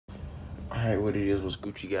Alright, what it is was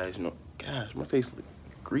Gucci, guys. You know, gosh, my face look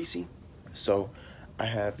greasy. So I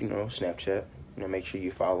have, Snapchat. Make sure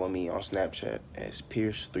you follow me on Snapchat as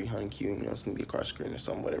Pierce300Q. It's gonna be across the screen or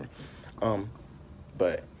something, whatever.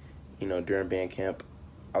 But during band camp,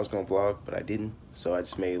 I was gonna vlog, but I didn't. So I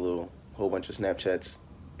just made a whole bunch of Snapchats.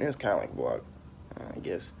 And it's kind of like a vlog, I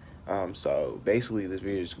guess. So basically, this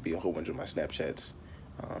video is gonna be a whole bunch of my Snapchats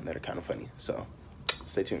that are kind of funny. So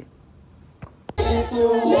stay tuned. No,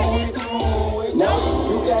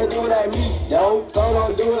 you can't do it like me, don't. So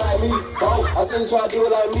don't do it like me, don't. I said try to do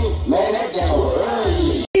it like me, man, that damn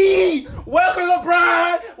was early. Welcome,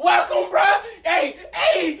 LeBron. Welcome, bro. Hey.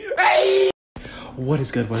 What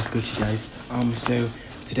is good, you guys? So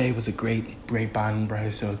today was a great bond,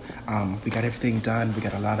 bro. So we got everything done. We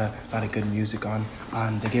got a lot of good music on.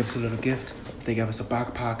 They gave us a little gift. They gave us a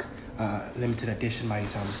backpack, limited edition by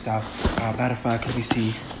South. Matter of fact, let me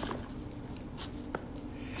see.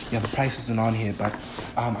 Yeah, the price isn't on here, but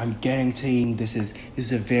I'm guaranteeing this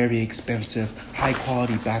is a very expensive, high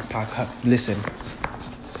quality backpack. Listen,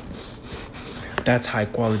 that's high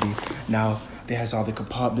quality. Now it has all the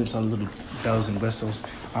compartments, all the little bells and whistles.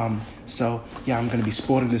 So yeah, I'm gonna be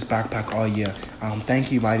sporting this backpack all year.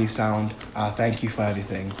 Thank you, Mighty Sound. Thank you for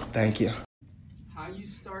everything. Thank you. How you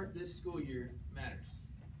start this school year matters.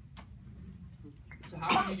 So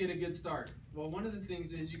how can you get a good start? Well, one of the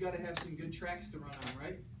things is you got to have some good tracks to run on,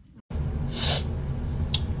 right?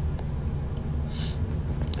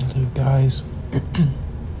 Hello guys,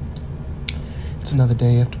 it's another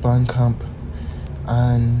day after band camp,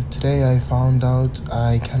 and today I found out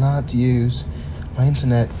I cannot use my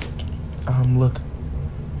internet. Look,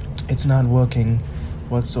 it's not working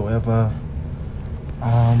whatsoever.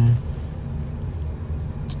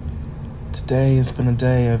 Today has been a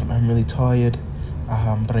day I'm really tired,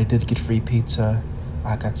 but I did get free pizza.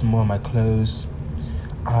 I got some more of my clothes,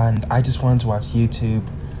 and I just wanted to watch YouTube,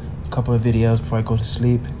 a couple of videos before I go to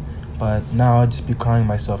sleep. But now I'll just be crying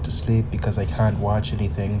myself to sleep because I can't watch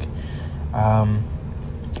anything.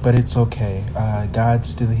 But it's okay. God's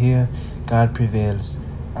still here. God prevails.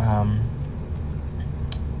 But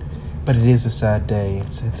it is a sad day.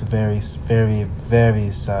 It's a very, very, very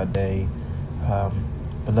sad day.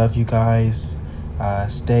 But love you guys.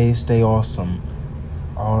 Stay awesome.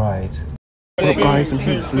 All right. What up, guys? I'm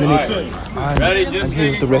here with Linux. I'm here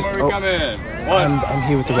with the rest. I'm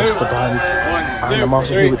here with the rest of the band, and I'm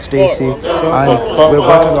also here with Stacy. And we're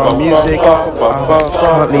working on music.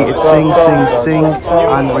 Currently, it's sing,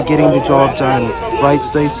 and we're getting the job done. Right,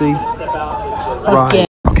 Stacy? Right.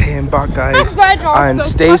 Okay, I'm back, guys. And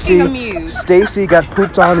Stacy got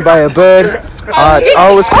pooped on by a bird. It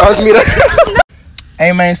always caused me to.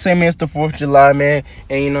 Hey man, say man, it's the 4th of July, man,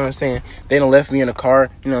 and you know what I'm saying, they done left me in the car,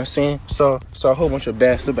 you know what I'm saying, so a whole bunch of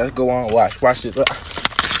bad stuff better go on, watch this.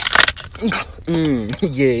 Yeah,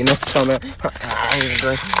 you know what I'm talking about.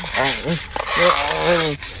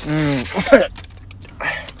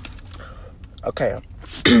 Okay.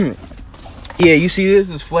 Yeah, you see this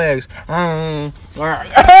is flags. Alright,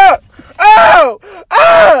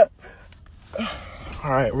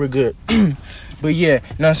 we're good. But yeah, you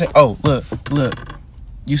know what I'm saying, oh, look.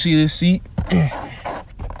 You see this seat?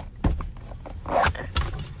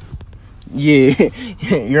 Yeah,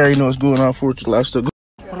 you already know what's going on. 4th of July still.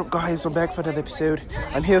 What up, guys? I'm back for another episode.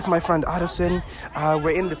 I'm here with my friend Addison.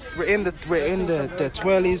 We're in the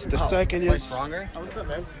twirlies, the circles.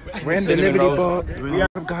 We're in the Liberty Ball. What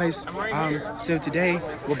up, guys? So today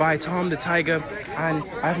we're by Tom the Tiger, and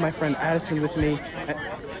I have my friend Addison with me.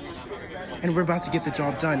 And we're about to get the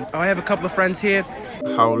job done. Oh, I have a couple of friends here.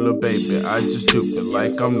 Holla, baby, I just do it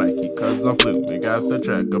like I'm Nike, cause I'm fluid. Got the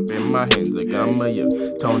track up in my hands like I'm a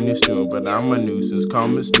Tony Stewart, but I'm a nuisance. Call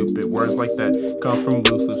me stupid, words like that come from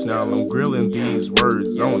loose lips. Now I'm grilling these words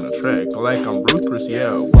on the track like I'm ruthless,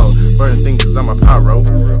 yeah. Whoa, burning things cause I'm a pyro.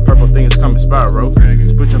 Purple things coming spiral.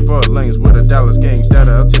 Switching 4 lanes with a Dallas gang. Shout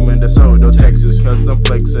out to Minnesota, Texas, cause I'm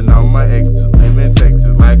flexing on my exes. Live in Texas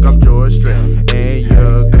like I'm George Strait. And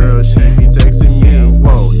your girl, she be texting me.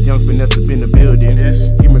 Whoa, young Vanessa in the building.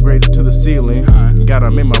 Give me grades to the ceiling. Gotta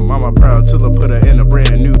make my mama proud till I put her in a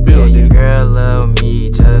brand new building. Girl love me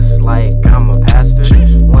just like I'm a pastor.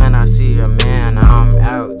 When I see a man, I'm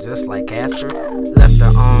out just like Casper. Left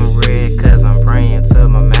her on red cause I'm praying to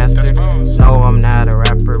my master. No, I'm not a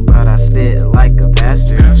rapper, but I spit like a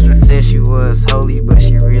pastor. Said she was holy, but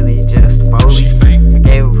she really just Foley. I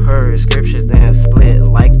gave her a scripture, then split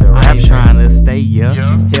like the rap. Trying to stay, yeah.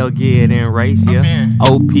 Hell yeah, then race, yeah.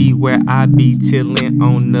 OP where I be chillin'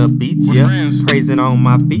 on the beach, yeah. Praising on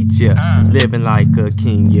my feet, yeah. Living like a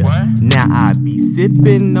king, yeah. Now I be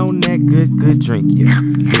sippin' on that good drink, yeah.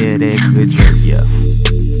 Yeah, that good drink, yeah.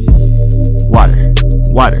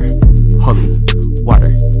 Water, holy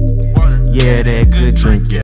water. Yeah, that good drink, yeah.